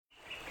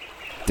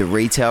The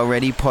Retail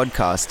Ready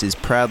podcast is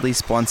proudly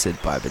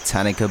sponsored by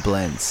Botanica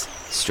Blends.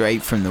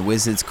 Straight from the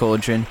Wizard's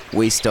Cauldron,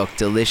 we stock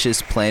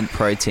delicious plant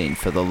protein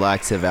for the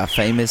likes of our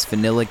famous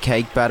vanilla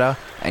cake batter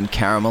and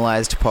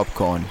caramelized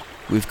popcorn.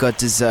 We've got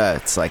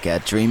desserts like our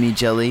Dreamy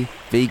Jelly,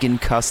 vegan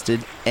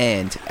custard,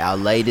 and our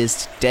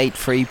latest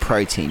date-free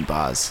protein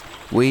bars.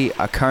 We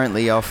are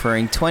currently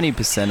offering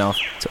 20% off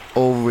to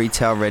all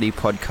Retail Ready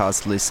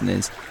podcast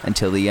listeners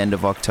until the end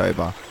of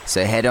October.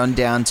 So head on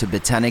down to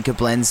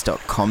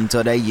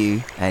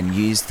botanicablends.com.au and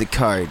use the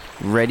code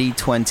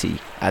READY20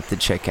 at the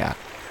checkout.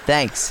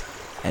 Thanks,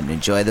 and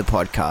enjoy the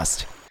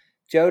podcast.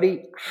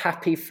 Jody,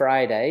 happy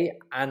Friday,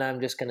 and I'm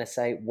just going to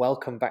say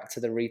welcome back to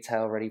the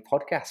Retail Ready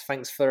podcast.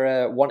 Thanks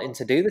for wanting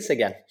to do this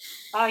again.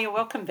 Oh, you're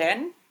welcome,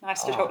 Ben.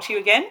 Nice to talk to you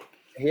again.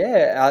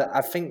 Yeah,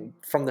 I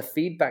think from the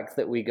feedback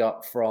that we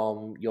got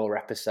from your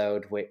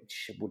episode,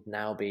 which would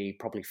now be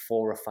probably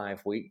 4 or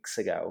 5 weeks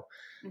ago,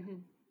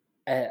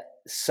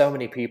 so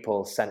many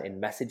people sent in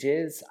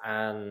messages,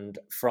 and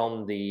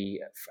from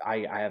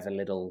I have a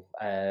little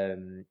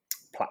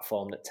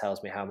platform that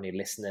tells me how many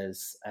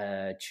listeners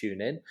tune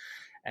in.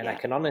 And I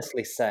can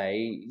honestly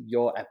say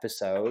your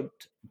episode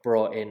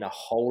brought in a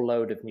whole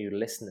load of new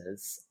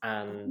listeners,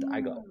 and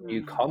I got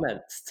new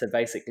comments to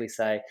basically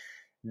say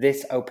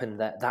this opened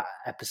that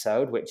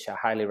episode, which I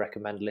highly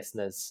recommend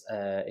listeners,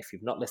 if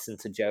you've not listened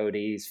to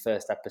Jody's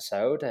first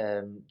episode,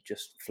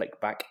 just flick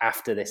back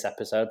after this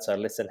episode. So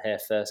listen here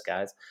first,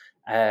 guys,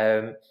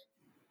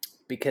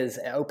 because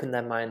it opened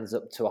their minds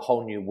up to a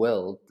whole new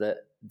world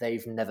that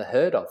they've never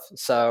heard of.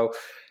 So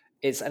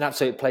it's an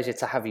absolute pleasure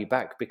to have you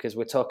back, because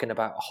we're talking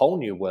about a whole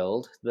new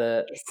world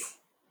that,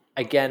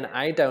 again,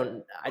 I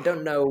don't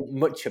know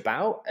much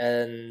about.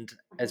 And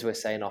as we're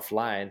saying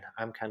offline,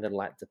 I'm kind of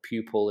like the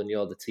pupil and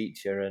you're the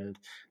teacher, and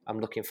I'm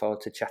looking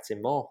forward to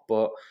chatting more.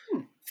 But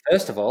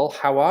first of all,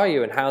 how are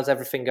you, and how's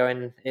everything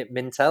going at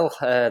Mintel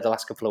the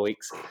last couple of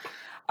weeks?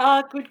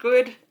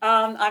 Good.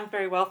 I'm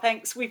very well,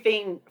 thanks. We've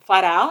been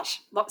flat out.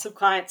 Lots of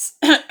clients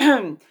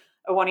are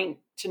wanting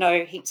to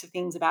know heaps of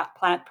things about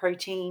plant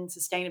protein,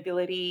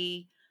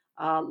 sustainability,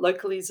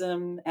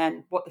 localism,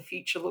 and what the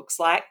future looks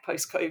like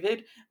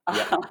post-COVID.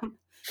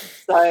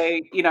 So,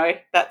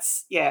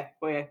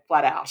 we're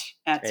flat out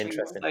answering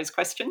those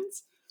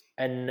questions.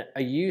 And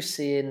are you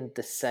seeing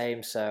the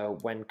same? So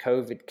when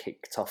COVID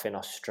kicked off in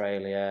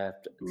Australia,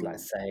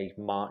 let's say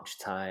March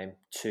time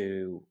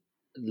to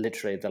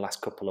literally the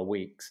last couple of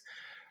weeks,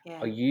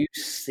 are you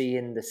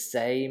seeing the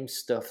same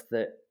stuff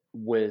that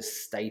was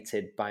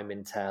stated by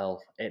Mintel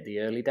at the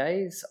early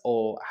days,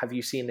 or have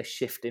you seen a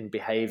shift in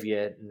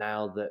behavior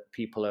now that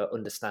people are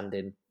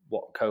understanding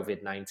what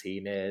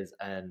COVID-19 is,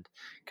 and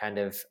kind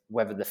of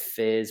whether the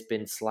fear's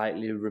been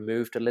slightly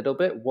removed a little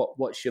bit?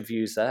 What's your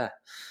views there?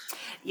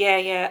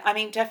 Yeah. I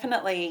mean,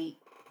 definitely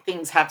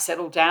things have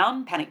settled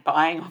down. Panic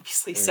buying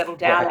obviously settled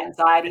down.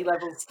 Anxiety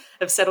levels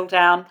have settled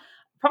down.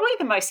 Probably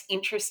the most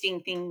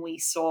interesting thing we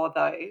saw,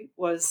 though,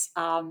 was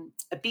a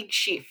big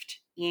shift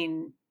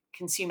in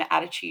consumer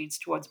attitudes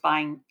towards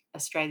buying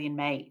Australian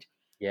made.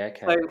 Yeah,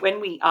 okay. So when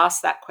we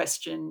asked that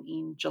question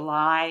in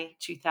July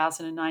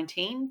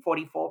 2019,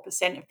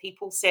 44% of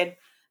people said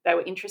they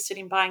were interested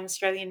in buying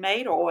Australian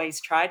made or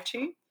always tried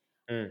to.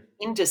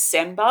 In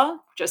December,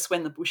 just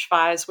when the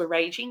bushfires were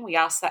raging, we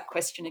asked that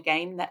question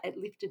again, that it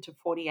lifted to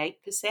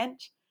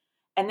 48%.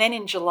 And then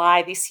in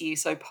July this year,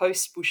 so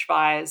post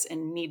bushfires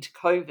and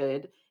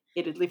mid-COVID,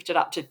 it had lifted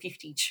up to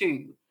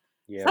 52.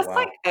 Yeah, so that's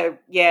like a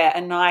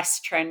nice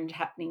trend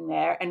happening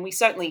there. And we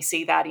certainly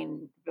see that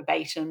in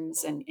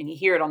verbatims, and you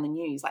hear it on the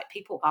news. Like,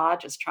 people are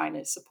just trying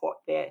to support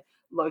their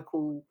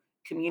local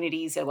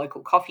communities, their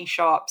local coffee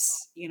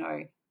shops,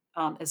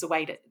 as a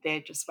way to,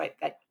 the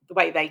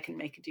way they can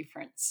make a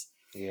difference.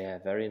 Yeah,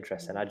 very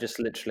interesting. I just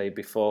literally,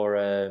 before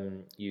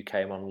you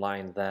came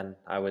online, then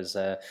I was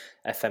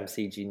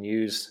FMCG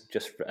News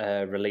just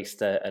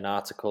released an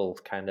article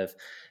kind of,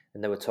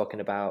 and they were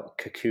talking about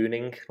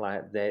cocooning.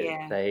 Like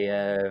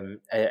are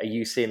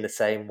you seeing the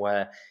same,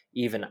 where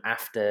even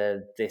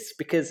after this,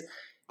 because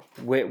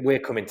we're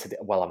coming to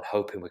I'm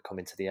hoping we're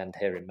coming to the end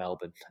here in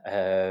Melbourne.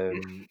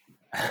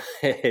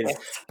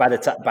 By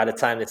the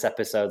time this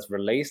episode's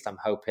released, I'm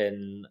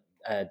hoping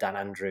Dan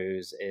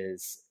Andrews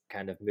is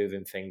kind of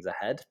moving things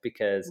ahead,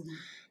 because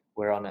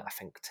we're on, I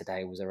think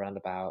today was around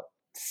about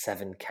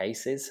 7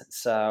 cases.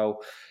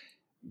 So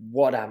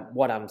what I'm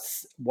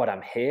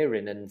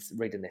hearing and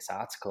reading this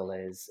article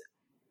is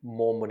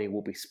more money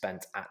will be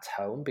spent at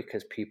home,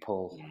 because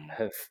people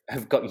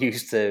have got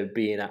used to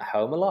being at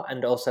home a lot,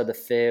 and also the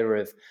fear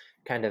of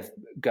kind of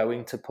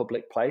going to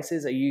public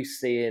places. Are you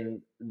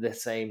seeing the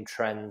same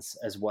trends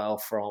as well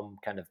from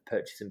kind of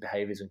purchasing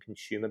behaviors and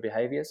consumer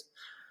behaviors?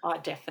 Oh,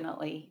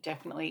 definitely.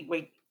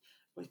 We're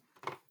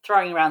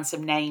throwing around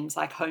some names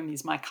like Home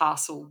is My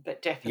Castle,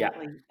 but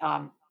definitely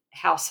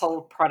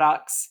household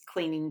products,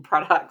 cleaning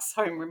products,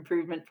 home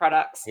improvement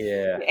products,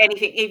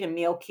 anything, even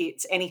meal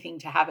kits, anything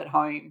to have at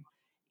home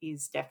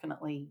is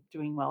definitely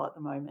doing well at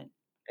the moment.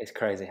 It's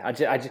crazy.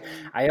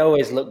 I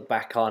always look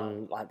back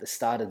on like the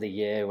start of the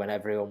year when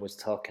everyone was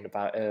talking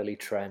about early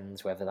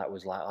trends, whether that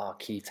was like, oh,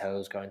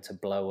 keto's going to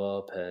blow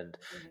up, and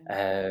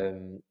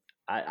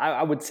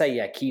I would say,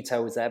 yeah,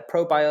 keto was there.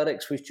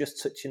 Probiotics was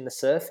just touching the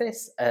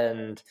surface,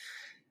 and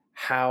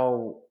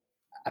how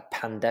a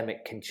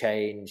pandemic can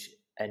change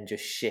and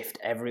just shift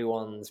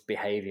everyone's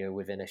behavior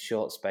within a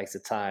short space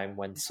of time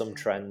when some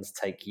trends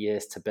take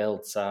years to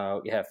build.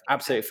 So yeah,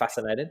 absolutely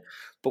fascinating.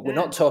 But we're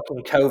not talking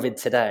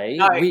COVID today.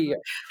 No.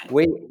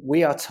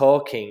 We are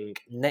talking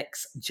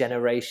next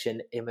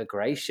generation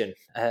immigration,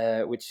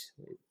 which is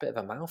a bit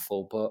of a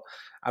mouthful, but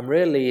I'm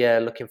really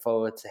looking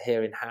forward to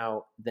hearing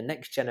how the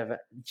next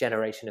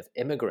generation of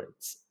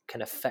immigrants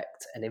can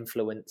affect and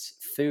influence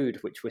food,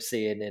 which we're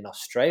seeing in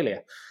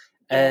Australia.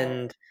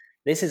 And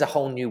this is a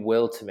whole new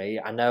world to me.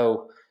 I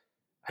know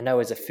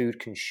as a food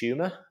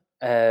consumer,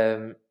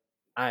 I'm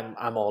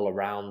all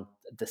around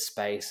the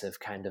space of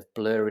kind of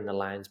blurring the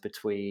lines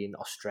between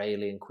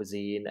Australian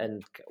cuisine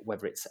and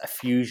whether it's a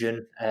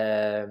fusion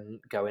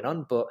going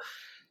on. But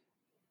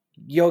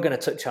you're going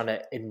to touch on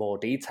it in more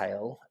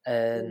detail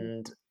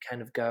and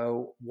kind of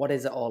go, what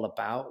is it all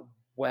about?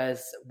 Where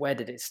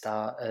did it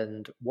start,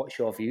 and what's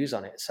your views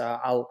on it? So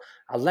I'll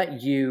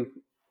let you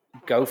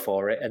go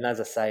for it. And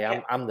as I say,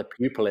 I'm the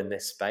pupil in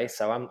this space,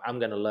 so I'm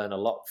going to learn a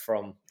lot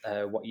from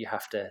what you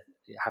have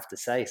to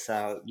say.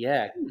 So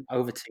yeah,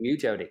 over to you,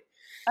 Jodie.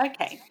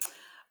 Okay.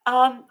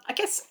 I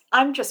guess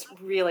I'm just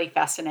really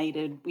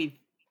fascinated with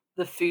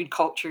the food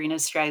culture in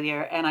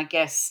Australia, and I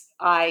guess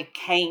I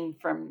came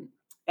from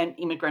an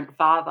immigrant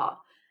father,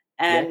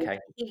 and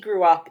he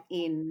grew up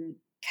in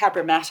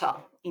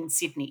Cabramatta in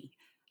Sydney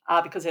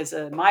because there's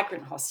a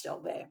migrant hostel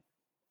there.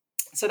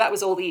 So that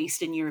was all the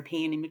Eastern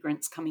European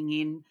immigrants coming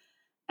in.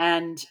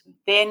 And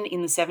then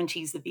in the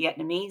 70s, the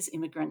Vietnamese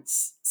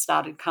immigrants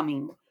started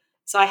coming.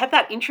 So I had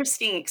that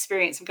interesting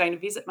experience of going to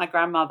visit my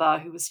grandmother,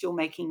 who was still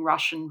making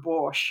Russian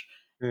borscht,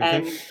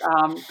 and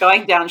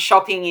going down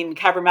shopping in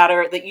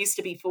Cabramatta that used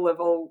to be full of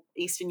all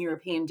Eastern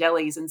European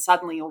delis, and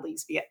suddenly all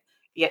these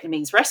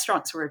Vietnamese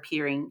restaurants were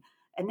appearing.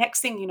 And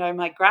next thing you know,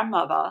 my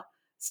grandmother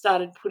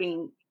started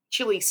putting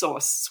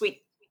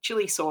sweet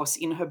chili sauce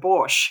in her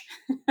borscht.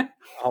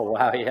 Oh,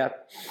 wow, yeah.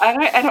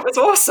 And it was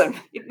awesome.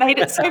 It made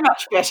it so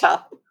much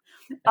better.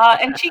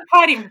 And she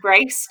quite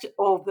embraced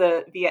all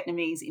the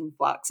Vietnamese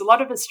influx. A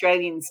lot of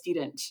Australians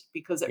didn't,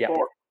 because it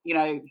brought,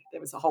 there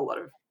was a whole lot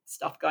of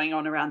stuff going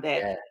on around there.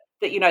 Yeah.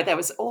 But, there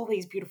was all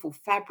these beautiful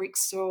fabric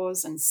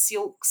stores and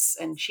silks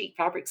and cheap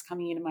fabrics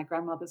coming in, and my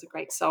grandmother's a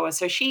great sewer.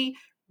 So she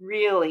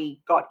really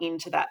got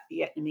into that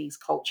Vietnamese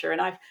culture. And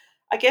I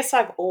guess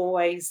I've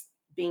always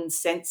been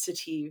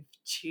sensitive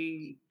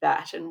to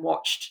that and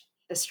watched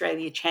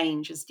Australia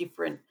change as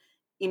different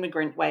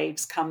immigrant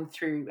waves come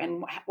through,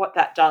 and what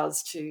that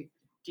does to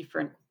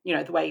different,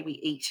 the way we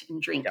eat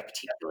and drink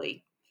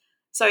particularly.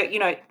 So,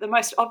 the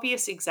most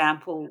obvious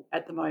example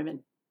at the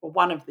moment, or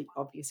one of the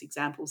obvious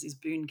examples, is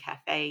Boon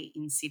Cafe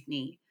in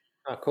Sydney.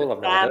 Oh, cool.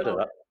 I've never heard of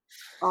that.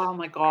 Oh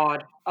my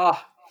God.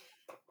 Oh,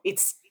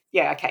 it's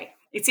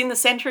in the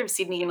centre of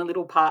Sydney in a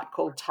little park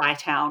called Thai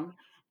Town,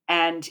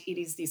 and it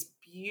is this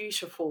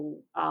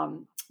beautiful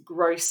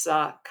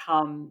grocer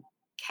cum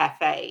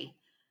cafe.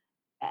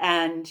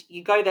 And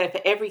you go there for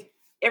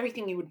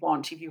everything you would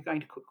want if you were going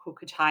to cook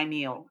a Thai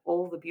meal,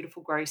 all the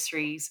beautiful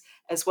groceries,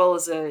 as well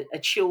as a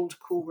chilled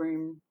cool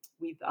room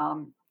with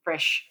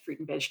fresh fruit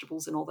and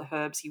vegetables and all the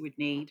herbs you would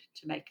need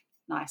to make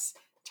nice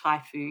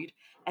Thai food.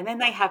 And then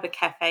they have a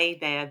cafe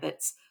there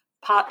that's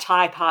part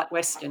Thai, part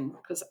Western,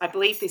 because I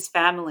believe this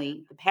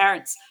family, the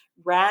parents,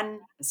 ran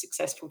a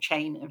successful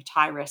chain of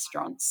Thai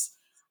restaurants.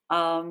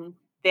 Then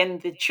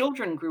the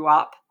children grew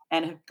up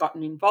and have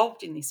gotten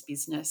involved in this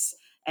business.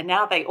 And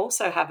now they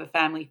also have a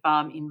family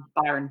farm in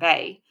Byron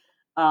Bay,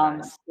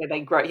 Nice. where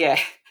they grow. Yeah.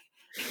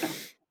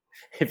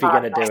 If you're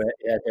going to do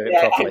it, do it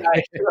properly. Do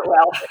it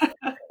well.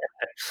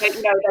 But,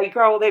 they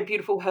grow all their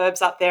beautiful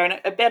herbs up there,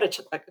 and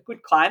a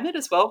good climate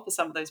as well for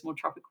some of those more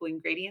tropical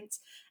ingredients.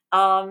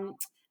 And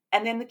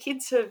then the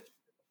kids have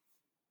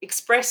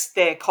expressed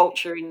their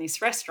culture in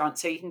this restaurant,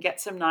 so you can get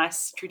some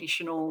nice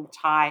traditional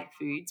Thai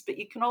foods, but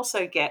you can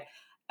also get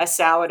a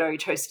sourdough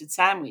toasted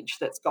sandwich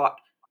that's got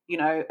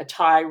a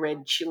Thai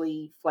red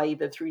chili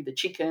flavor through the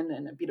chicken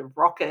and a bit of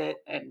rocket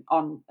and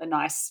on a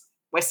nice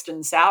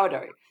Western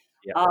sourdough.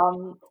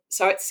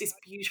 So it's this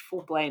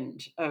beautiful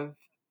blend of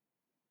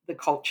the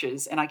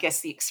cultures, and I guess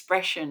the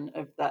expression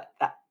of that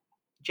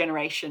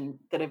generation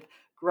that have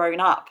grown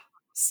up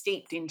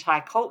steeped in Thai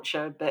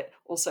culture, but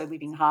also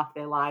living half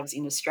their lives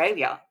in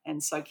Australia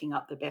and soaking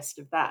up the best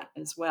of that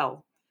as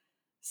well.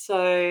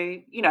 So,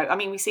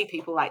 we see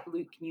people like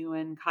Luke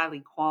Nguyen,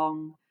 Kylie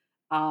Kwong,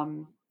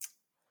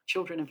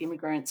 children of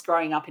immigrants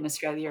growing up in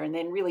Australia and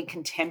then really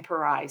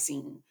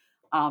contemporizing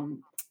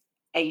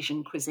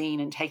Asian cuisine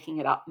and taking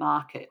it up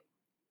market.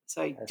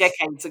 So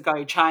decades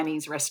ago,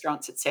 Chinese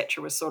restaurants,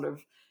 etc., were sort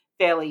of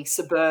fairly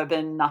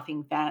suburban,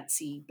 nothing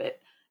fancy, but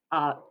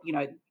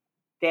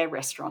their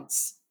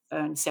restaurants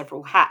earned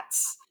several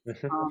hats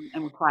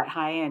and were quite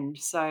high end.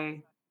 So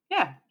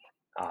yeah.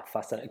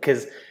 Fascinating.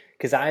 Because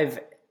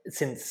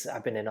since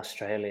I've been in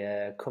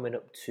Australia, coming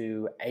up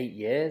to 8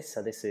 years.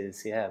 So this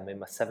is, I'm in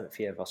my 7th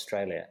year of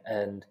Australia,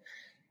 and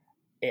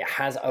it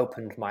has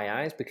opened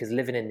my eyes because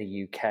living in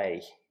the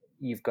UK,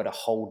 you've got a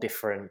whole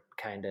different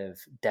kind of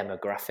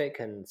demographic,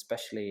 and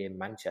especially in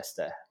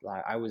Manchester.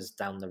 Like I was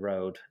down the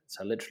road,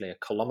 so literally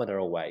a kilometre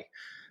away,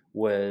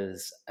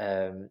 was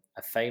a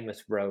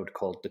famous road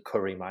called the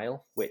Curry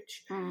Mile,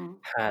 which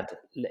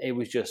it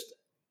was just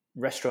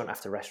restaurant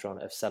after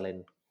restaurant of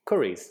selling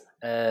curries,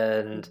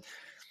 and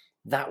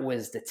that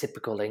was the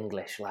typical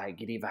English. Like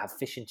you'd either have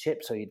fish and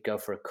chips or you'd go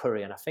for a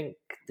curry. And I think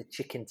the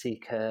chicken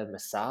tikka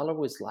masala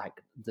was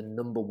like the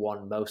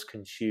 #1 most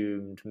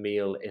consumed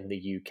meal in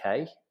the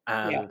UK.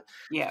 And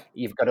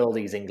you've got all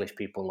these English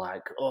people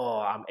like, oh,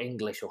 I'm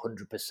English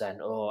 100%.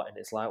 Oh, and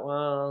it's like,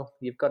 well,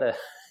 you've got a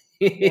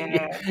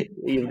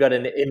you've got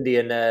an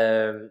Indian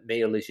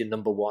meal as your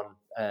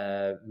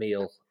 #1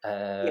 meal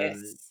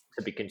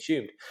to be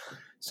consumed.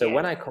 So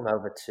when I come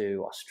over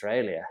to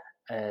Australia,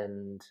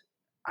 and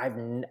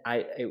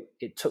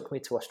it took me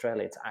to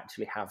Australia to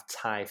actually have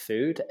Thai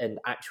food and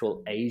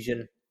actual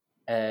Asian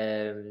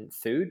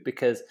food,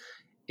 because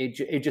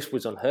it just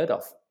was unheard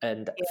of.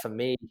 And for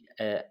me,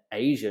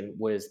 Asian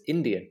was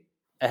Indian,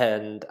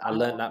 and I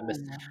learned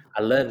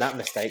that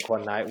mistake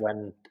one night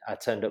when I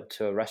turned up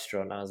to a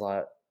restaurant. I was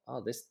like,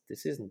 oh, this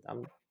is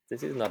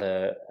not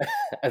a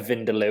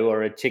vindaloo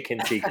or a chicken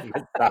tikka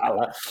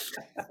masala,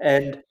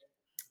 and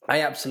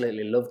I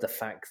absolutely love the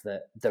fact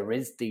that there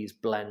is these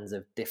blends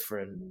of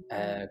different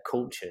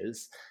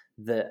cultures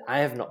that I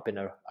have not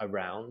been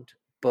around,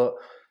 but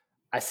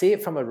I see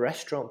it from a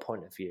restaurant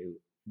point of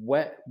view.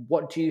 What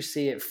do you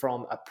see it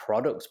from a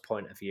product's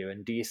point of view,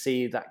 and do you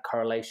see that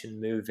correlation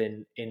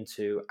moving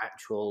into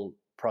actual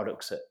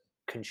products that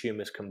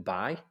consumers can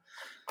buy?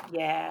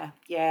 Yeah.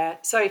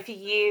 So for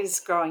years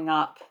growing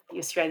up, the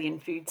Australian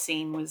food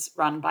scene was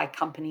run by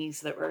companies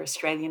that were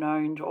Australian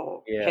owned,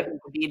 or heaven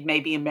forbid,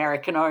 maybe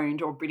American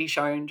owned or British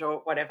owned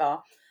or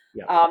whatever.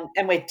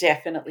 And we're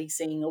definitely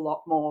seeing a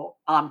lot more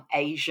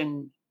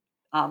Asian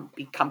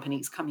big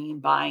companies coming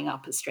in buying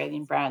up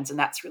Australian brands, and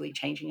that's really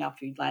changing our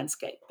food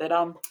landscape. But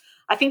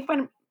I think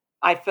when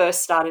I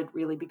first started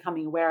really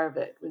becoming aware of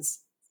it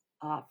was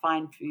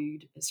Fine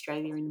Food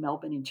Australia in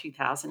Melbourne in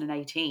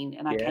 2018,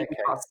 and I came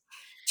across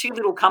 2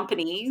 little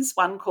companies,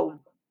 one called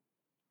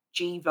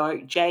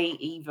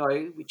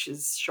JEVO, which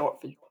is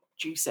short for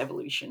Juice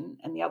Evolution,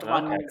 and the other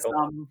one was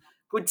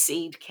Good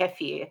Seed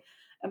Kefir.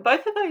 And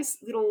both of those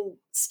little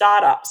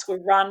startups were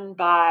run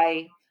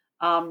by,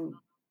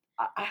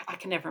 I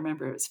can never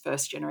remember if it was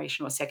first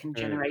generation or second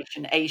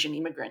generation Asian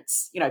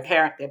immigrants.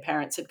 Their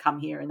parents had come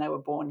here and they were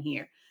born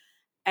here.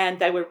 And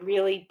they were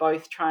really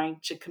both trying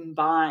to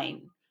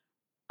combine,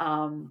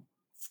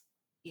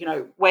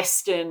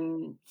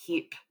 Western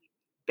hip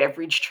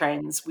beverage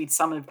trends with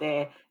some of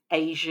their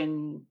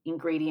Asian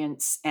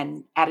ingredients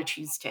and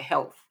attitudes to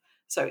health.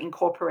 So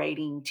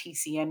incorporating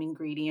TCM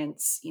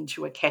ingredients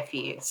into a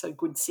kefir. So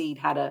Good Seed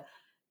had a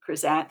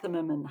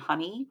chrysanthemum and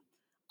honey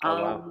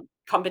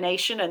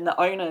combination. And the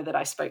owner that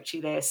I spoke to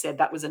there said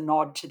that was a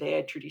nod to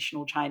their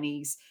traditional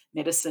Chinese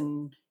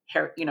medicine,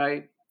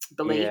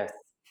 belief.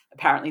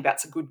 Apparently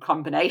that's a good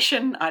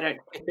combination. I don't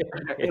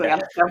really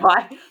understand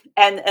why.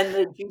 And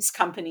the juice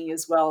company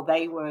as well,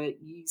 they were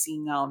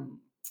using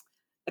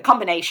a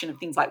combination of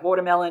things like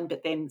watermelon,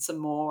 but then some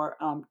more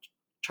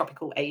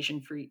tropical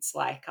Asian fruits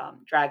like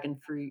dragon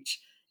fruit,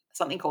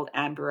 something called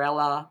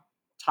amberella,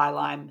 Thai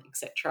lime,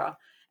 etc.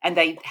 And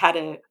they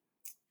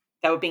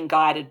were being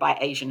guided by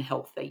Asian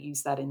health. They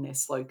use that in their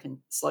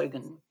slogan.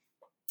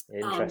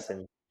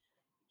 Interesting.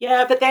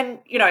 But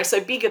then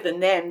so bigger than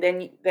them,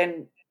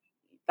 then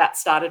that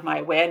started my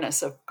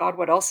awareness of God,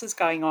 what else is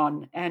going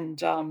on,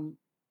 and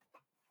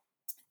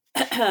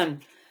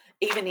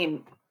even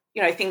in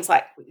things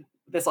like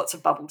there's lots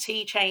of bubble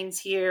tea chains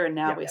here, and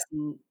now we're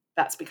seeing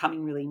that's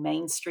becoming really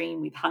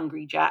mainstream with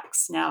Hungry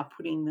Jacks now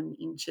putting them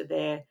into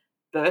their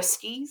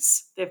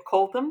bursties, they've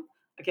called them.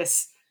 I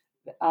guess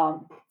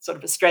sort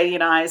of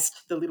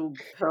Australianized the little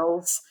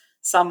pearls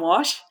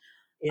somewhat.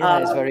 Yeah,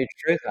 that is very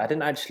true. I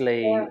didn't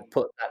actually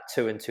put that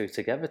 2 and 2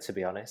 together, to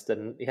be honest.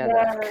 And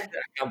I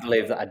can't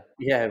believe that.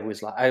 I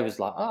was like,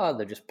 oh,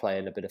 they're just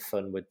playing a bit of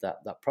fun with that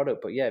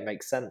product. But it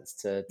makes sense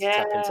to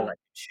tap into that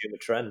consumer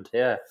trend.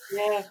 Yeah,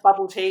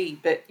 bubble tea,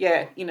 but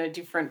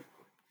different.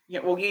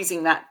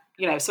 Using that,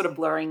 sort of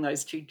blurring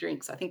those two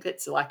drinks. I think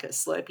it's like a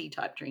Slurpee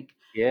type drink.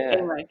 Yeah.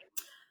 Anyway,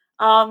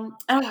 and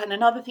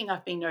another thing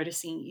I've been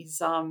noticing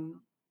is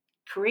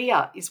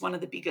Korea is one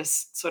of the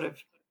biggest sort of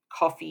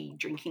coffee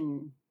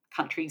drinking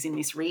countries in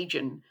this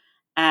region,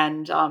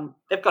 and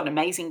they've got an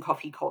amazing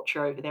coffee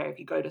culture over there. If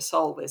you go to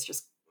Seoul,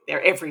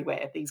 they're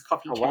everywhere, these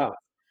coffee chains. Wow.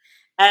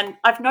 And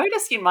I've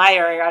noticed in my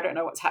area, I don't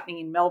know what's happening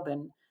in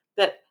Melbourne,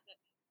 that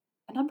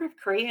a number of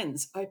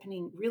Koreans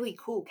opening really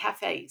cool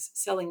cafes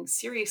selling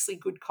seriously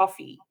good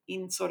coffee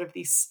in sort of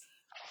this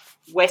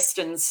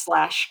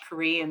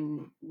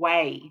Western/Korean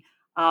way,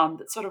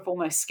 that's sort of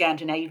almost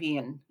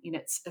Scandinavian in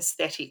its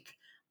aesthetic.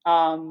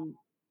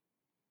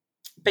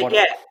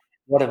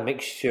 What a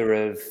mixture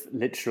of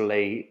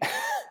literally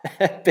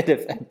a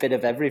bit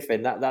of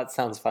everything. That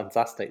sounds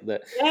fantastic.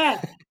 That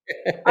Yeah,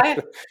 I I want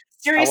to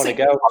seriously,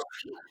 go.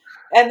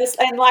 and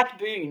like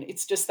Boon,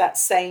 it's just that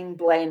same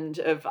blend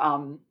of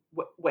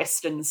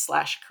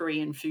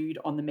Western/Korean food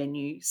on the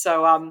menu.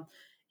 So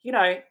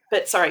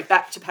but sorry,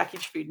 back to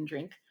packaged food and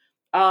drink.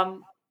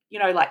 Um,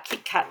 like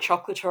Kit Kat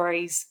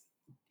chocolatories.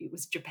 It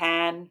was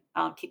Japan,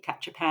 Kit Kat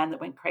Japan, that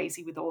went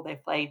crazy with all their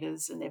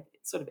flavors, and they've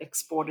sort of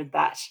exported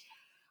that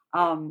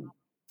um,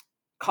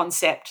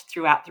 concept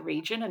throughout the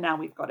region, and now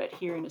we've got it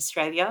here in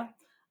Australia.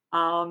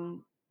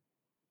 Calbee,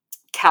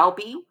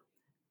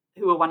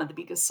 who are one of the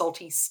biggest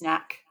salty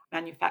snack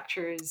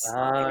manufacturers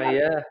throughout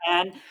Yeah.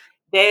 Japan.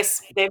 They're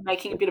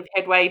making a bit of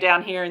headway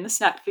down here in the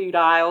snack food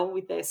aisle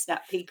with their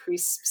Snap Pea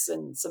crisps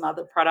and some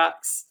other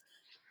products.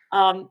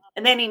 And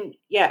then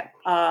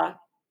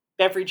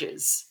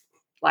beverages,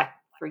 like,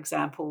 for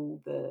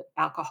example, the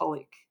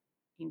alcoholic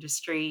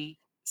industry,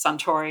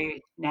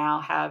 Suntory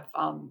now have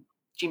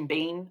Jim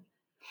Beam.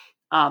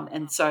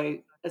 And so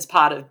as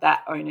part of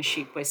that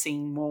ownership, we're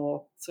seeing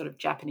more sort of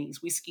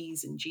Japanese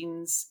whiskies and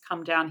gins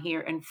come down here,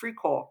 and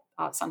Frucor,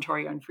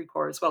 Suntory owned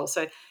Frucor as well.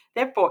 So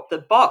they've brought the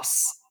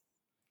Boss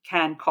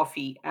canned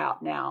coffee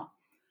out now,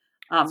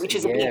 which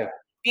is a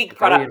big very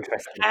product in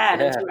interesting. Japan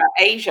and Yeah. throughout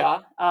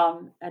Asia.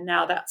 And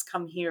now that's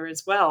come here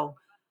as well,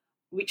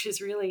 which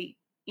is really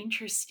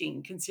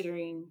interesting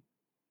considering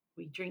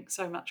we drink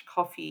so much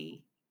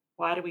coffee.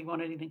 Why do we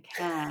want it in a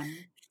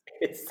can?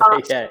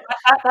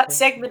 That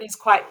segment is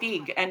quite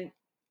big, and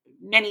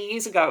many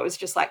years ago it was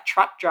just like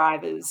truck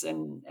drivers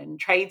and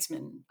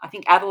tradesmen. I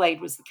think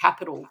Adelaide was the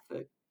capital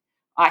for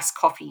iced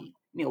coffee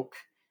milk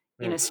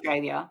in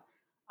Australia.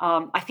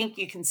 I think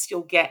you can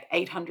still get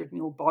 800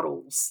 ml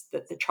bottles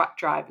that the truck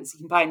drivers, you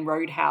can buy in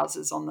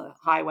roadhouses on the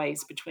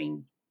highways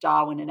between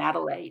Darwin and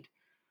Adelaide.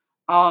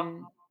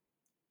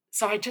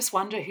 So I just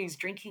wonder who's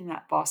drinking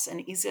that, Boss,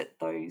 and is it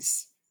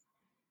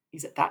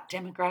that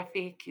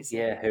demographic?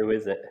 Who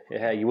is it?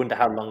 Yeah, you wonder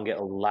how long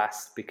it'll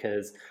last,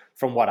 because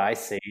from what I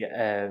see,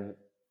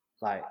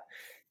 like,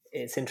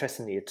 it's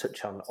interesting that you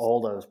touch on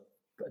all those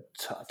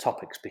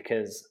topics,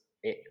 because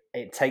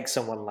it takes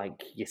someone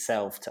like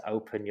yourself to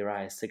open your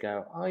eyes to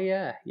go, oh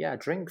yeah, I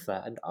drink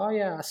that, and oh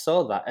yeah, I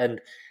saw that, and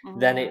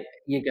then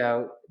you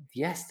go,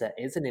 yes, there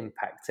is an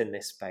impact in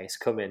this space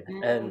coming.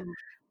 And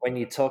when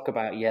you talk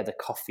about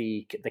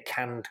the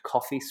canned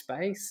coffee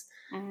space,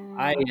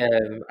 I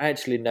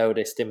actually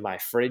noticed in my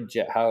fridge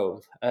at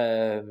home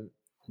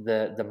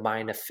the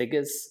Minor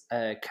Figures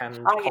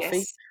canned coffee.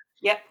 Yes.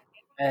 Yep.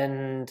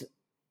 And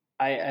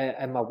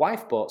and my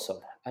wife bought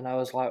some, and I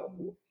was like,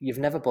 "You've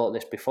never bought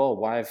this before?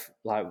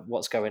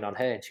 What's going on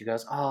here?" And she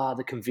goes,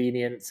 the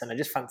convenience, and I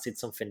just fancied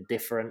something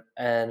different,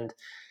 and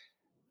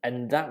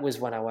that was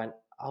when I went,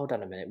 hold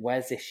on a minute,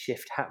 where's this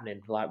shift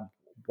happening? Like,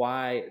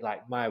 why?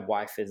 Like, my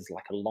wife is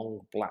like a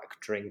long black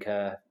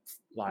drinker,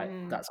 like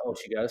that's all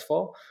she goes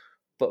for.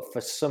 But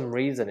for some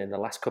reason, in the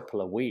last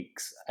couple of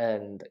weeks,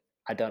 and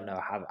I don't know,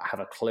 have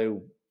a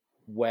clue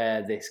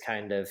where this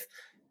kind of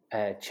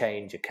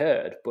change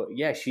occurred. But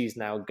yeah, she's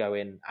now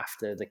going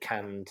after the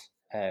canned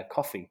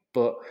coffee,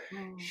 but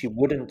she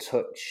wouldn't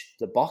touch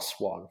the Boss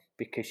one,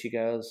 because she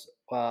goes,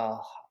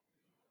 well,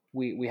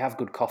 we have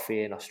good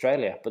coffee in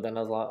Australia. But then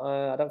I was like,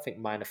 I don't think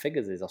Minor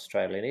Figures is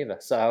Australian either.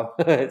 So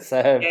it's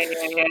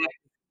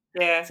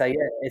Yeah. So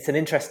yeah, it's an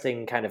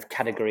interesting kind of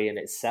category in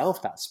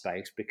itself, that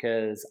space,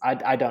 because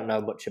I don't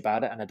know much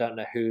about it, and I don't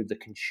know who the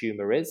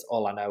consumer is.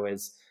 All I know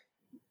is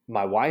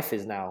my wife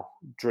is now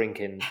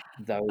drinking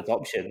those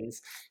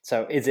options.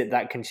 So is it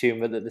that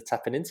consumer that they're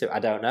tapping into? I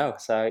don't know.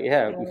 So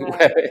yeah.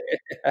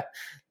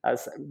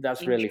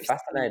 That's really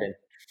fascinating.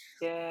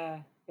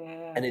 Yeah.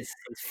 And it's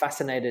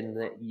fascinating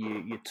that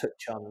you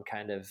touch on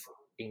kind of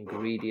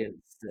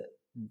ingredients that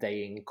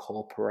they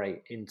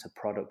incorporate into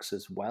products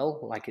as well.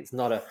 Like, it's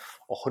not a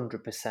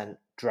 100%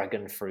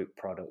 dragon fruit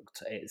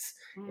product. It's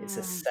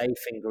a safe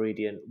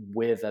ingredient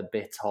with a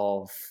bit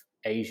of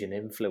Asian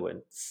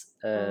influence.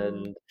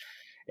 And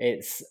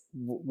it's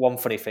one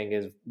funny thing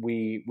is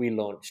we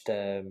launched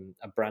a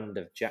brand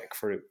of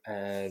jackfruit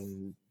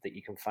that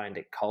you can find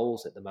at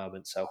Coles at the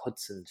moment. So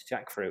Hudson's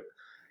jackfruit.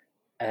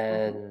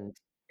 And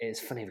it's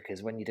funny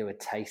because when you do a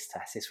taste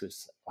test, this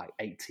was like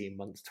 18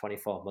 months,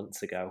 24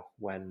 months ago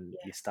when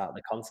you start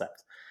the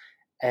concept,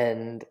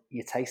 and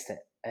you taste it,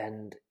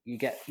 and you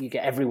get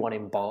everyone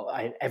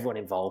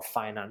involved,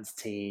 finance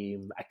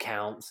team,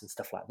 accounts, and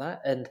stuff like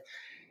that. And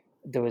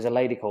there was a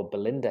lady called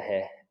Belinda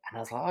here, and I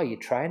was like, "Oh, you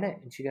trying it?"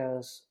 And she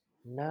goes,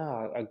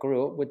 "No, I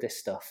grew up with this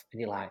stuff."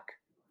 And you're like,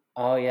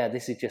 "Oh yeah,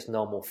 this is just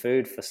normal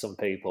food for some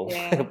people."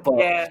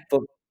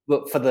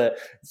 but for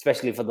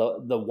especially for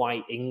the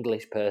white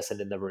English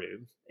person in the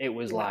room, it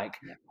was like,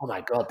 "Oh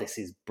my god, this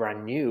is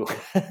brand new."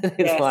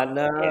 It's like,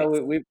 no,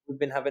 we've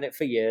been having it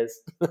for years.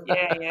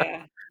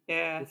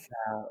 Yeah. It's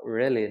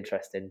really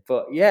interesting.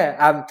 But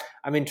yeah,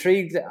 I'm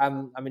intrigued.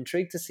 I'm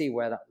intrigued to see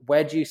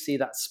where do you see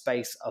that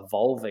space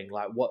evolving?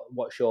 Like,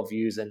 what's your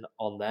views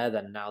on there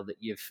then, now that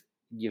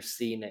you've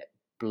seen it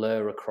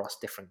blur across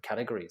different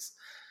categories?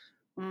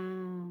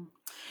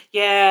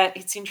 Yeah,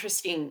 it's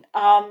interesting.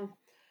 I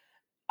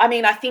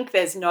mean, I think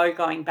there's no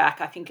going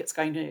back. I think it's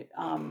going to,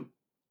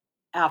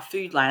 our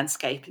food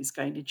landscape is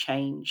going to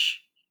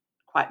change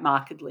quite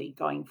markedly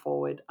going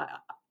forward.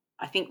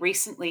 I think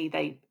recently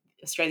the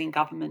Australian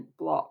government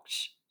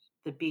blocked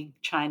the big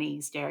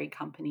Chinese dairy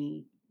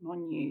company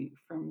Monu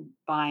from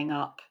buying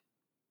up.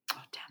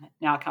 Oh damn it!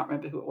 Now I can't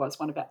remember who it was.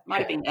 Might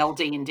have been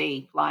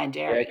LD&D, Lion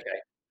Dairy.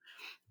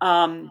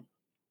 Yeah, okay.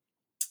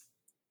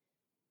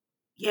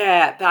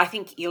 Yeah, but I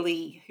think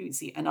Illy,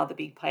 who's another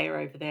big player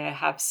over there,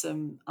 have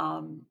some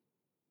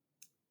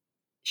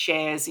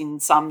shares in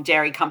some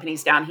dairy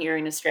companies down here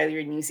in Australia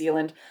and New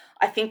Zealand.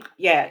 I think,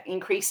 yeah,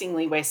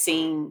 increasingly we're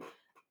seeing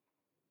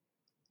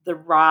the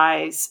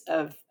rise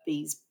of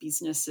these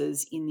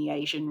businesses in the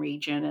Asian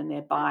region, and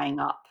they're buying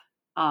up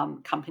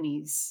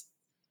companies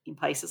in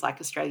places like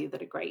Australia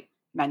that are great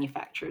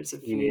manufacturers of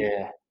food.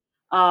 Yeah.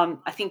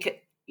 I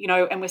think,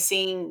 and we're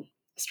seeing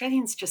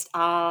Australians just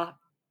are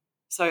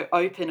so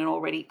open and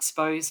already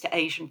exposed to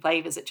Asian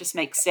flavors. It just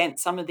makes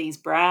sense. Some of these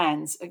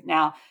brands,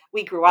 now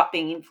we grew up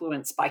being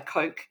influenced by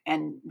Coke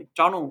and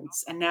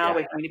McDonald's, and now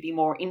we're going to be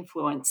more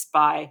influenced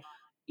by,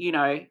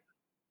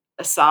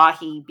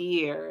 Asahi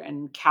beer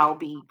and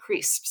Calbee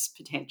crisps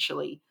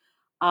potentially.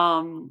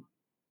 Even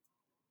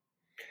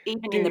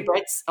in the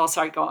breads. Oh,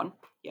 sorry, go on.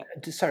 Yeah.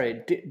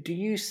 Sorry, do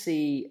you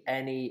see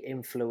any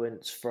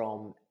influence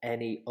from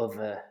any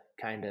other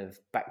kind of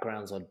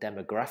backgrounds or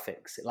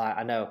demographics? Like,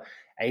 I know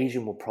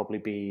Asian will probably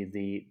be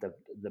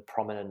the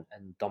prominent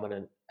and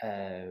dominant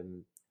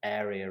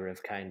area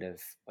of kind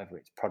of whether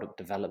it's product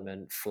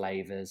development,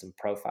 flavors, and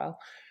profile.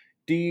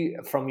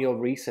 From your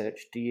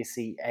research, do you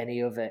see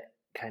any other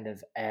kind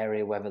of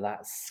area, whether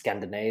that's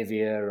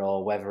Scandinavia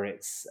or whether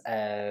it's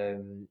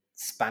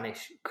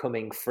Spanish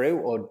coming through,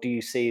 or do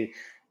you see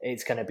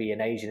it's going to be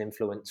an Asian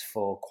influence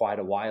for quite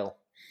a while?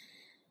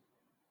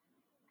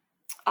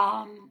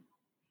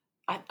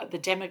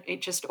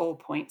 It just all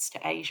points to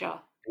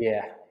Asia.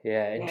 Yeah,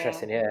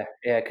 interesting. Yeah,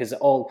 because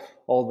all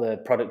the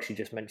products you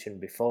just mentioned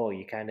before,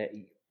 you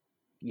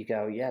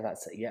go, yeah,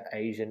 that's it. Yeah,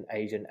 Asian,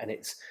 and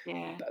it's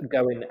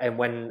going.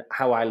 And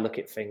how I look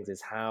at things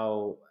is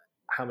how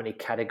many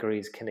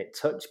categories can it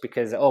touch,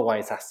 because it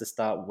always has to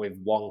start with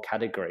one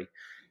category.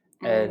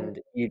 And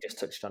you just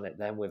touched on it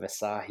then with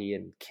Asahi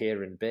and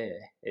Kirin beer.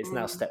 It's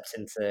now steps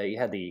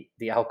into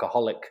the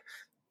alcoholic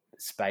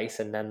space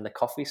and then the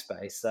coffee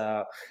space.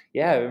 So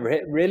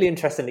really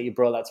interesting that you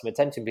brought that to my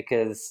attention,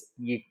 because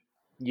you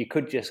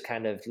could just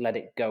kind of let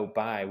it go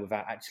by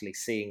without actually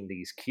seeing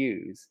these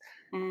cues.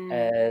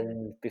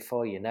 And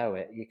before you know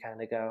it, you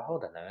kind of go,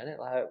 hold on a minute,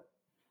 like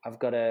I've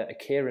got a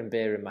Kirin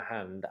beer in my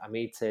hand. I'm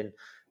eating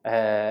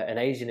an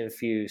Asian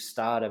infused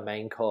starter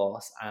main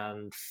course,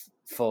 and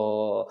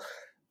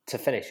to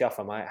finish off,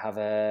 I might have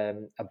a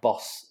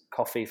Boss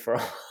coffee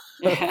from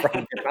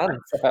Japan.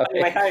 So, on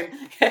the way home.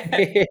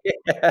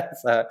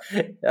 so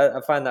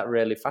I find that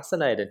really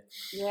fascinating.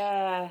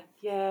 Yeah.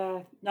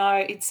 No,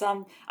 it's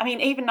I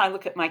mean, even I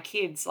look at my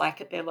kids, like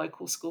at their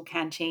local school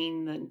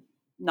canteen, the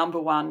number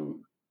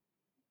one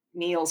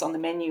meals on the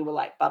menu were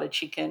like butter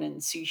chicken and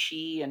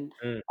sushi, and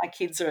my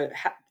kids are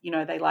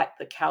they like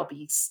the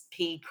Calbee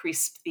pea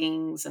crisp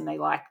things, and they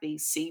like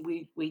these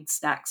seaweed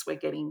snacks we're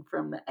getting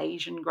from the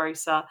Asian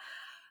grocer.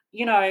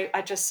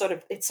 I just sort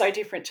of, it's so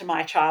different to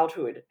my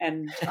childhood,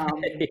 and but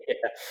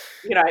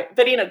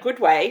in a good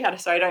way.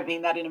 So I don't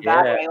mean that in a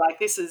bad way. Like,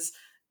 this is,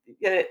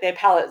 their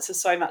palates are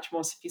so much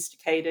more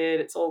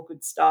sophisticated. It's all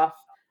good stuff.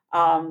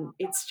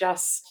 It's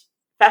just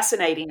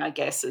fascinating, I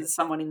guess, as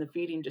someone in the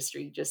food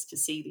industry, just to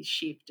see this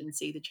shift and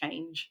see the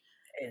change.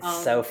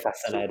 It's so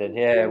fascinating.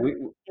 Yeah,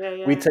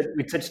 we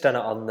touched on it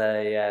on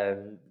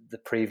the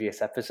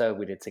previous episode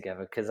we did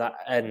together,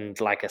 and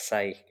like I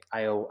say,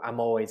 I'm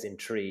always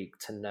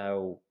intrigued to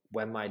know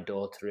when my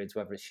daughter is,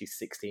 whether she's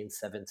 16,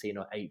 17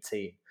 or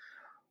 18,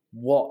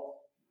 what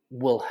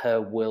will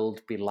her world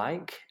be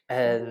like?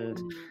 And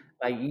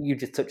like you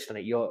just touched on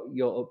it,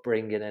 your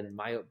upbringing and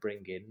my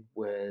upbringing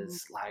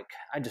was like,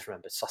 I just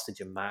remember sausage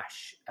and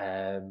mash,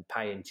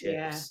 pie and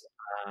chips,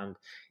 and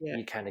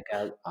you kind of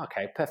go,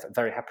 okay, perfect,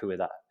 very happy with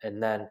that.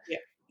 And then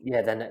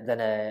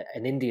then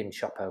an Indian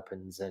shop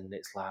opens, and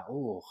it's like,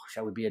 oh,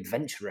 shall we be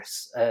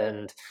adventurous?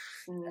 And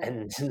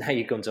now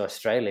you come to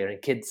Australia,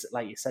 and kids,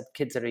 like you said,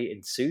 kids are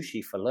eating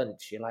sushi for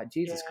lunch. You're like,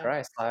 Jesus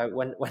Christ! Like,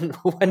 when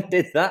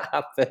did that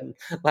happen?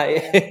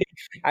 Like,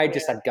 I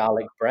just had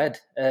garlic bread,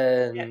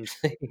 and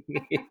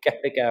you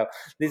kind of go,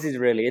 this is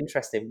really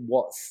interesting.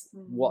 What's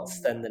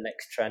then the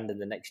next trend and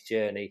the next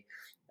journey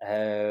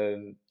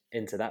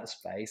into that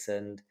space?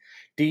 And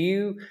do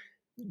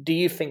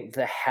you think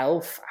the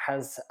health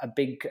has a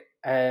big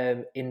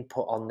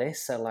input on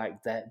this? So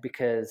like that,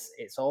 because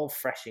it's all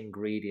fresh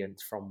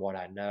ingredients from what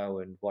I know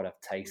and what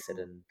I've tasted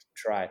and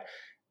tried.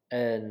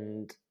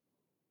 And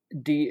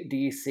do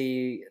you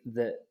see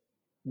that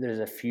there's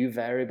a few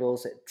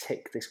variables that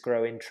tick this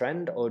growing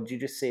trend, or do you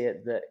just see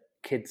it that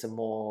kids are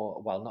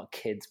more, not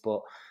kids,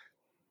 but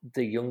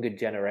the younger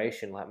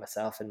generation like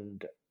myself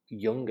and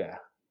younger,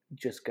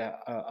 just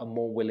are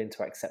more willing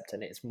to accept,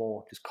 and it's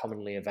more just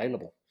commonly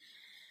available.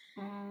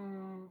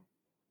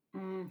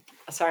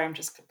 Sorry, I'm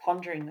just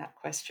pondering that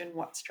question.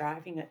 What's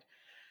driving it?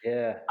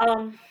 Yeah.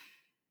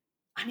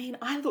 I mean,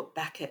 I look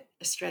back at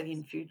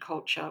Australian food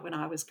culture when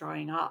I was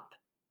growing up,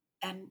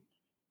 and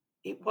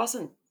it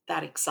wasn't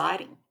that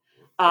exciting.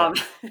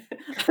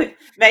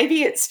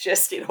 Maybe it's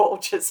just it all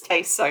just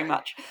tastes so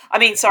much. I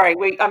mean, sorry,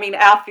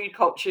 our food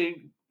culture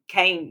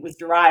was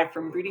derived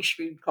from British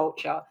food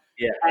culture,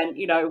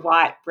 and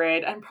white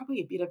bread and probably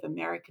a bit of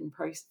American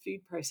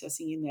food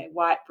processing in there.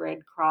 White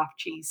bread, craft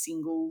cheese,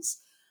 singles,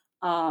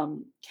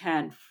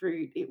 canned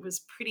fruit. It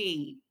was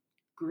pretty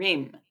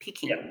grim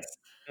pickings.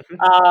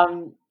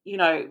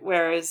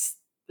 Whereas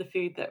the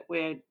food that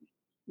we're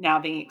now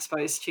being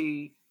exposed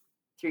to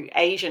through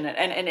Asian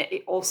and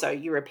it also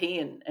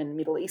European and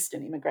Middle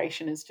Eastern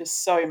immigration is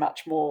just so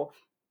much more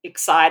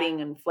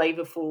exciting and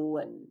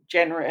flavorful and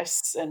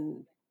generous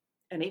and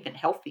even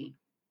healthy.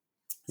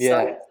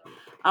 Yeah.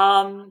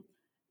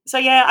 So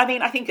yeah, I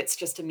mean, I think it's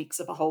just a mix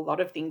of a whole lot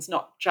of things,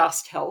 not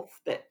just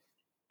health, but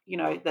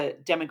the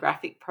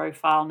demographic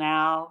profile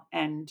now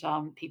and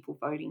people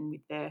voting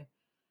with their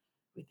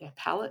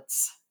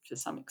palates to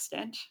some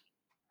extent.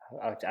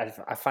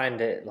 I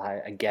find it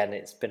like, again,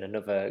 it's been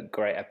another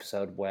great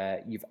episode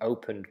where you've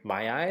opened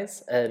my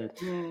eyes, and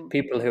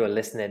people who are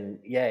listening,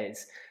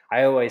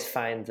 I always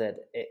find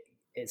that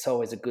it's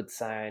always a good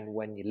sign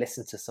when you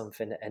listen to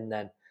something, and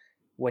then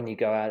when you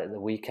go out at the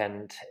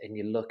weekend and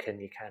you look and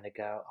you kind of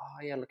go,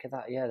 oh yeah, look at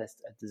that, yeah, there's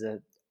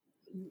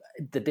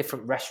the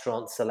different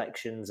restaurant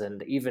selections,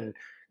 and even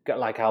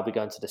like I'll be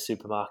going to the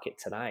supermarket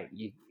tonight.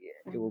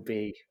 It will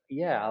be,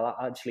 I'll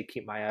actually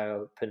keep my eye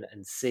open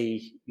and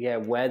see,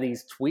 where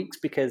these tweaks,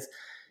 because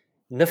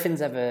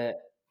nothing's ever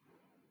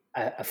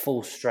a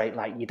full straight,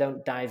 like you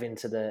don't dive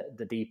into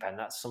the deep end.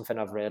 That's something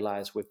I've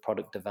realized with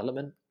product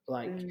development.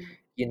 Like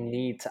you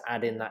need to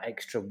add in that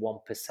extra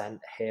 1%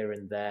 here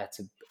and there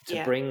to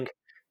bring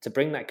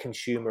that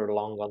consumer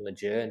along on the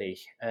journey.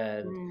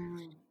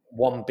 And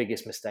one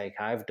biggest mistake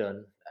I've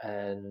done,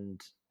 and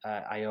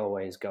I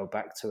always go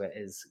back to it,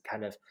 is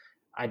kind of,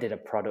 I did a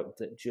product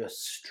that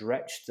just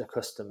stretched the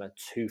customer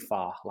too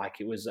far.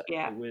 Like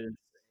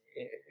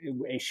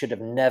it should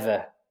have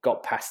never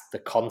got past the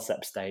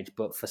concept stage,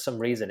 but for some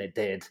reason it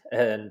did,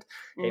 and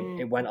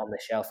it went on the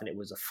shelf, and it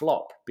was a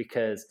flop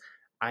because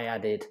I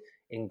added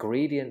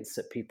ingredients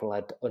that people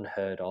had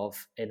unheard of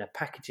in a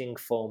packaging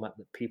format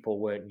that people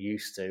weren't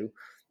used to,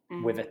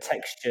 with a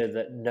texture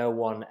that no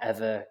one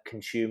ever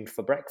consumed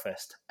for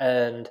breakfast.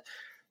 And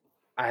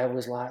I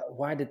was like,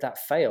 why did that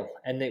fail?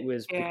 And it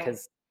was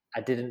because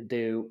I didn't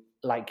do,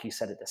 like you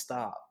said at the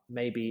start,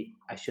 maybe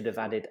I should have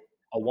added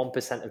a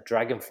 1% of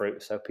dragon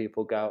fruit, so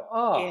people go,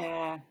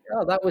 oh,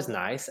 that was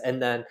nice.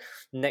 And then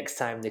next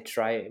time they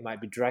try it, it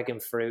might be dragon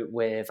fruit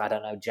with, I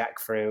don't know,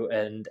 jackfruit,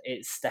 and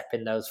it's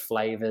stepping those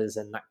flavors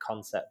and that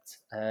concept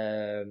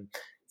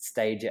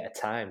stage at a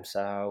time.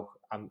 So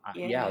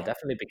I'll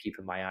definitely be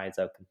keeping my eyes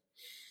open.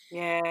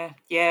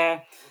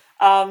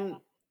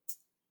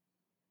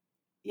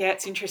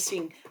 It's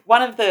interesting.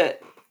 One of the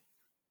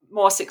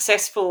more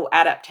successful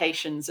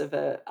adaptations of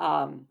a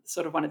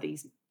sort of one of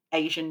these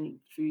Asian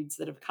foods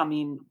that have come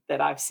in that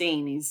I've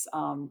seen is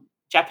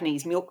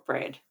Japanese milk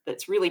bread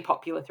that's really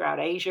popular throughout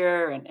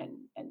Asia,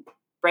 and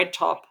Bread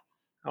Top.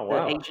 Oh,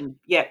 wow. Asian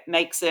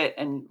makes it,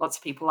 and lots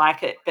of people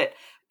like it. But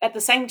at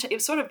the same time, it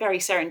was sort of very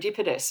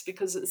serendipitous,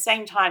 because at the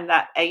same time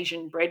that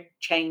Asian bread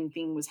chain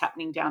thing was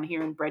happening down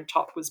here and Bread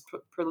Top was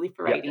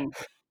proliferating,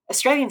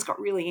 Australians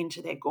got really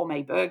into their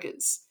gourmet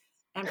burgers.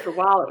 And for a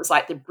while, it was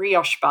like the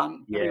brioche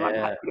bun. Everyone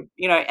had,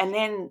 and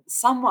then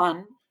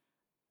someone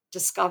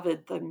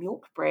discovered the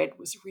milk bread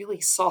was really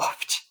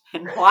soft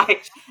and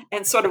white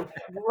and sort of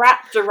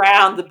wrapped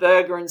around the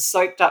burger and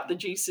soaked up the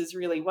juices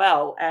really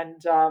well.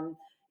 And,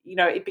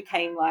 it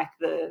became like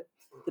the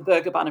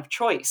burger bun of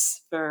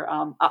choice for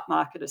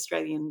upmarket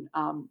Australian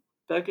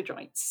burger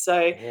joints.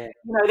 So,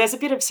 there's a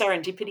bit of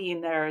serendipity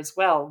in there as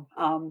well.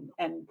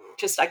 And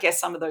just, I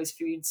guess, some of those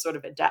foods sort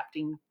of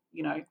adapting,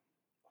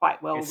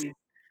 quite well with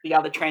the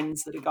other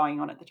trends that are going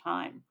on at the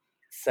time.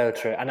 So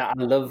true. And I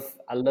love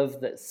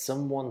that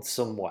someone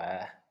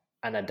somewhere,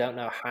 and I don't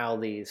know how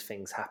these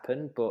things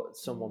happen, but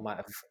someone might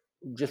have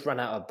just run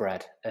out of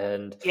bread,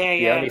 and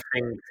the only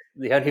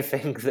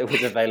thing that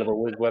was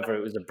available was whether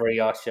it was a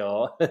brioche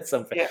or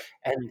something.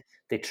 And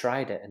they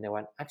tried it and they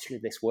went, actually,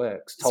 this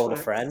works. Told a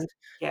friend,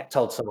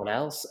 told someone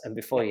else, and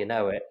before you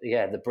know it,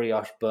 the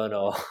brioche bun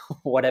or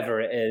whatever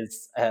it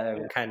is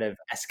kind of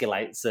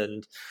escalates,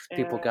 and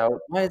people go,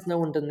 why has no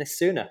one done this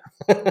sooner?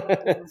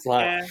 It's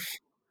like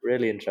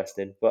really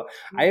interesting. But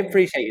I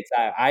appreciate your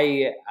time.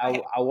 I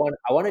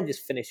want to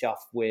just finish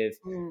off with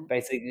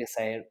basically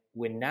saying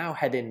we're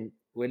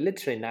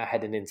literally now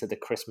heading into the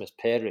Christmas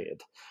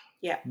period.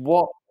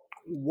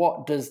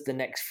 What does the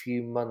next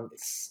few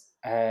months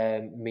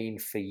mean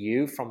for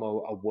you from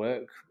a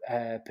work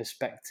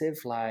perspective?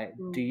 Like,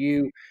 do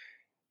you,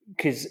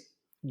 because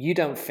you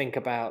don't think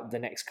about the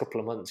next couple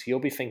of months, you'll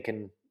be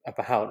thinking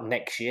about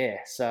next year.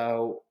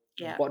 So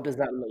Yeah. What does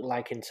that look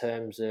like in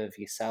terms of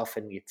yourself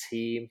and your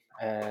team?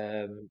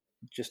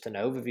 Just an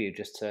overview,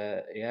 just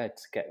to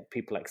get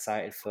people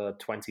excited for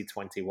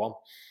 2021.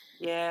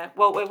 Yeah,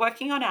 well, we're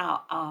working on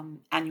our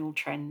annual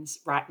trends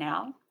right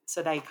now.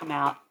 So they come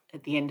out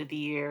at the end of the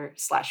year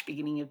 /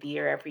 beginning of the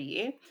year every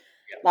year.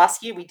 Yep.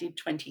 Last year we did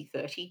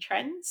 2030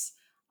 trends.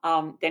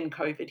 Then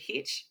COVID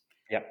hit.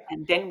 Yep.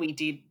 And then we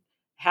did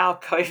how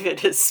COVID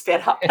has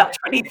sped up our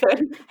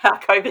 2030, how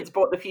COVID's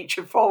brought the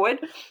future forward.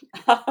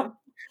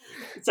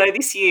 So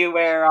this year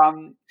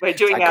we're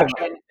doing our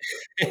trend.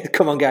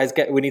 Come on, guys,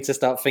 we need to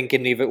start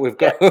thinking. We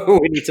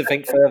need to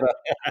think further.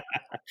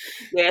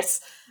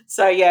 Yes.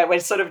 So yeah, we're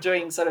sort of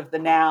doing sort of the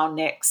now,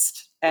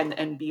 next,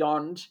 and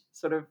beyond.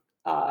 Sort of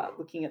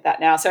looking at that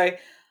now. So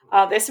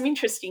there's some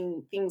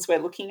interesting things we're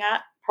looking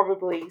at.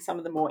 Probably some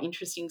of the more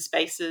interesting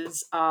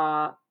spaces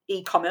are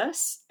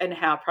e-commerce and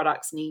how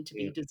products need to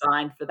be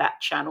designed for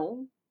that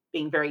channel,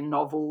 being very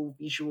novel,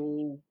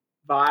 visual,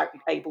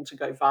 able to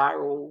go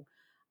viral.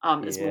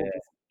 As more,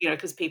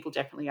 because people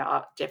definitely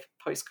are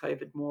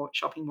post-COVID more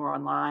shopping more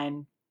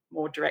online,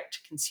 more direct to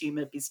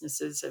consumer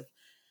businesses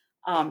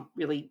have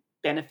really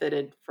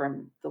benefited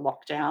from the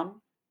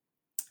lockdown,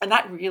 and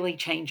that really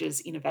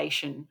changes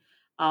innovation.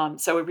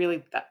 So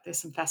there's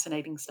some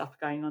fascinating stuff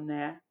going on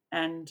there.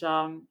 And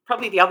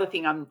probably the other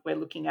thing we're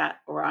looking at,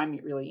 or I'm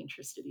really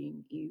interested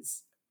in,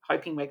 is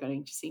hoping we're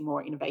going to see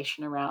more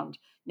innovation around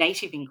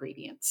native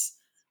ingredients.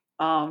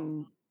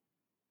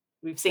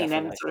 We've seen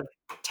them sort of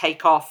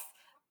take off,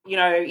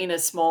 in a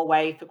small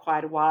way for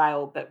quite a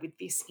while, but with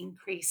this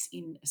increase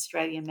in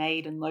Australian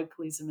made and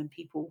localism and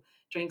people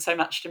doing so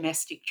much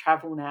domestic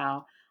travel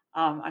now,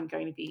 I'll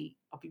be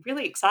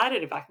really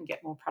excited if I can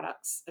get more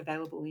products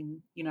available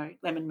in,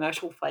 lemon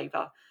myrtle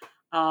flavour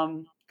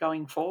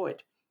going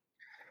forward.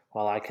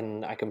 Well, I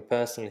can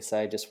personally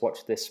say just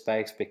watch this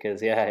space,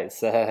 because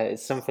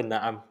it's something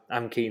that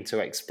I'm keen to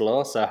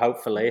explore. So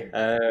hopefully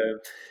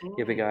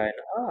you'll be going,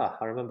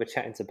 I remember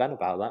chatting to Ben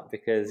about that,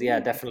 because I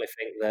definitely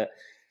think that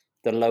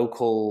the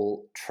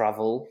local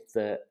travel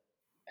that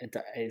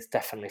is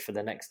definitely for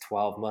the next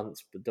 12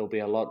 months, but there'll be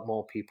a lot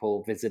more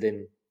people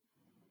visiting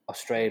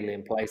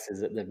Australian places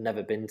that they've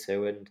never been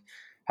to, and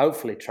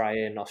hopefully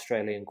trying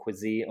Australian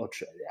cuisine or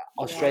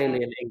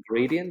Australian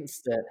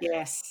ingredients that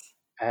Yes.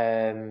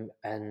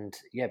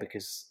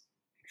 Because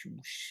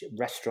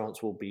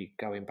restaurants will be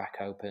going back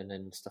open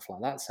and stuff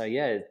like that. So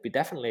it'd be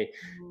definitely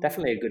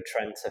a good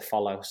trend to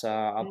follow. So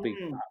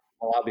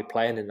I'll be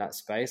playing in that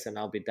space, and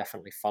I'll be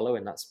definitely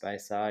following that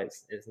space. So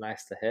it's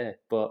nice to hear.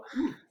 But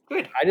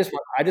good. I just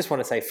want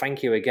to say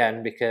thank you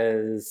again,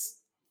 because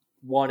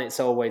one, it's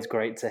always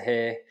great to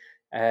hear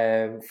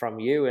from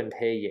you and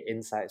hear your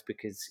insights,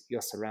 because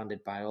you're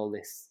surrounded by all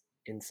this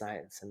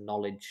insights and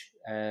knowledge.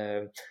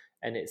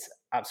 And it's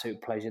absolute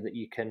pleasure that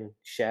you can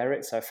share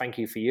it. So thank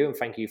you for you, and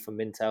thank you for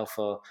Mintel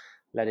for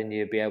letting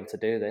you be able to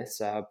do this.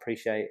 So I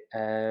appreciate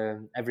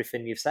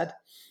everything you've said.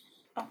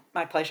 Oh,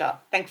 my pleasure.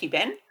 Thank you,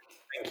 Ben.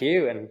 Thank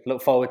you, and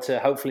look forward to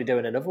hopefully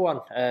doing another one.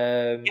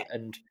 And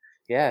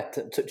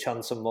touch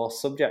on some more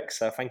subjects.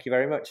 So thank you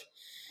very much.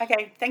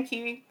 Okay, thank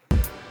you.